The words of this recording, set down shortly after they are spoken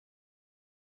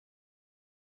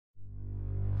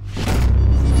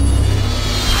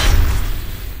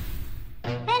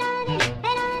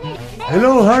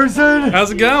Hello, Harrison.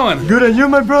 How's it going? Good, and you,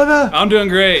 my brother? I'm doing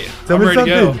great. Tell I'm me ready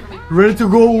to something. go. Ready to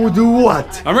go do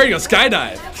what? I'm ready to go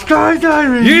skydive.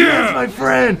 Skydiving! Yeah! Yes, my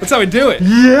friend! That's how we do it.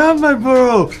 Yeah, my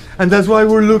bro! And that's why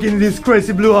we're looking at this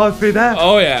crazy blue outfit, huh?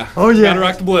 Oh yeah. Oh yeah. Gotta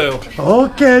rock the blue.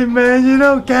 Okay, man, you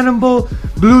know, cannonball,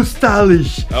 blue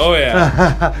stylish. Oh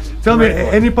yeah. Tell me,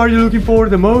 any part you're looking for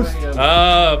the most?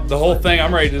 The whole thing.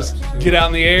 I'm ready to just get out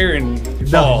in the air and fall.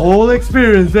 The whole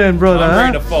experience then, brother, I'm huh?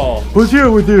 ready to fall. Who's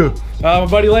here with you? My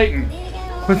buddy Layton.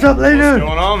 What's up, Layton? What's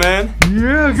going on, man?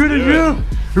 Yeah, good and you?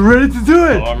 You ready to do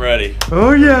it? Oh, I'm ready.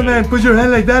 Oh yeah, man. Put your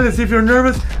hand like that. Let's see if you're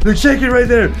nervous. Look, shake it right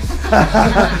there.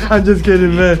 I'm just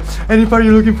kidding, man. Any part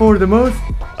you're looking for the most?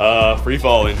 Free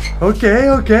falling.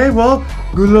 Okay. Well,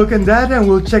 good luck on that, and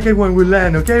we'll check it when we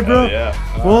land. Okay, bro? Oh,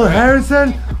 yeah. Well,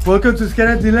 Harrison, welcome to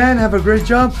Skydive Land. Have a great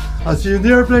jump. I'll see you in the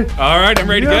airplane. All right, I'm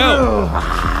ready to go.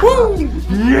 Woo!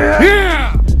 Yeah!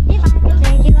 Yeah!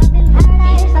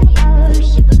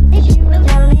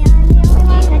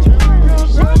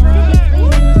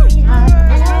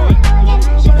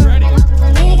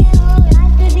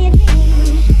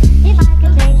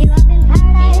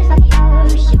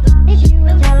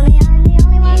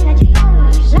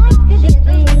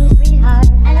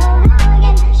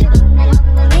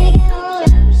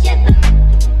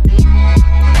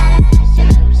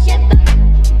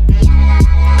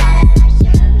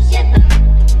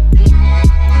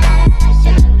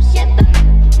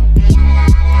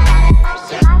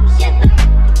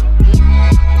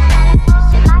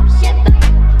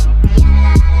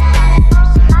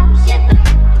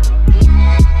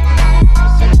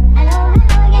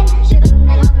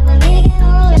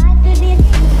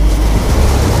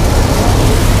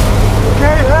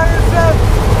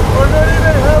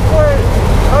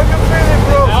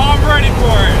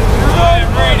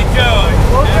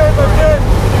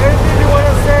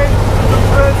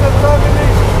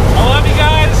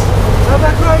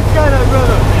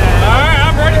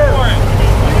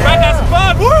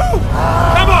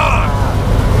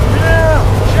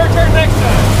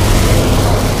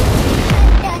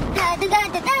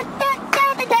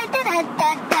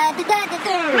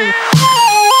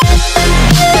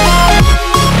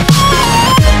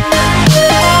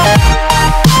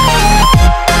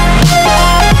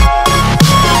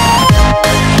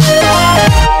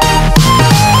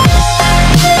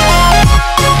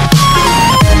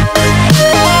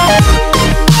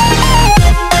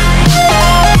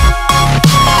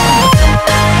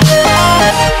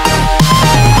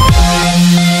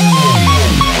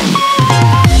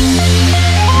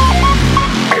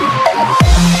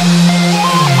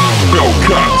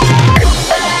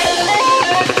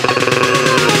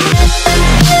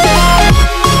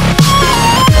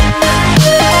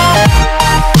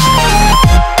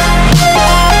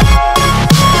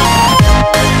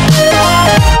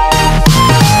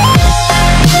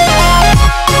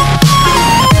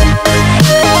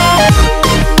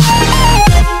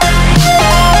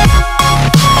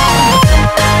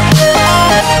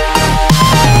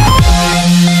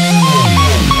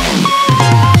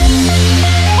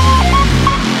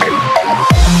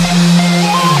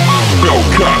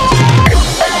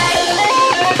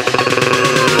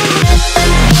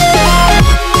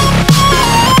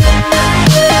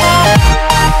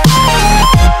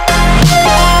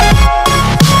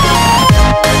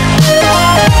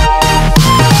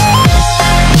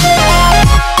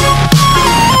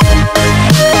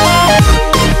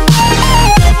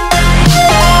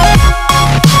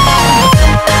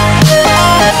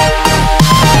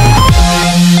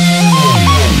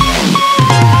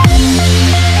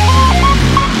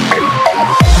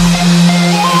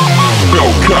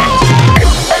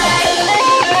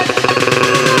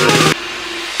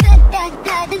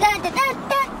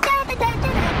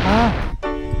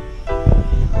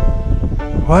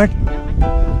 What?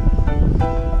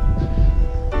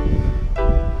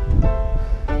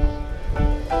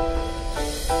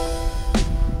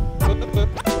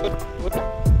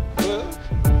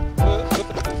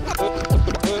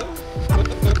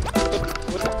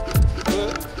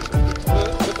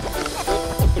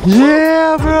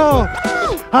 Yeah, bro!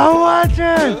 I'm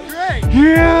watching!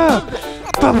 Yeah!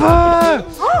 Papa!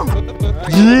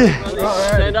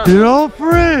 Yeah! You're all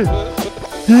free!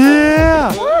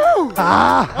 Yeah!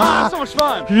 That's so much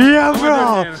fun. Yeah,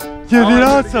 bro! You did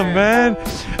awesome, man!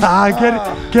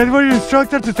 Get with your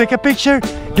instructor to take a picture.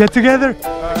 Get together.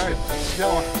 All right.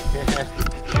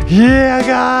 Yeah,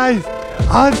 guys!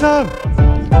 Awesome!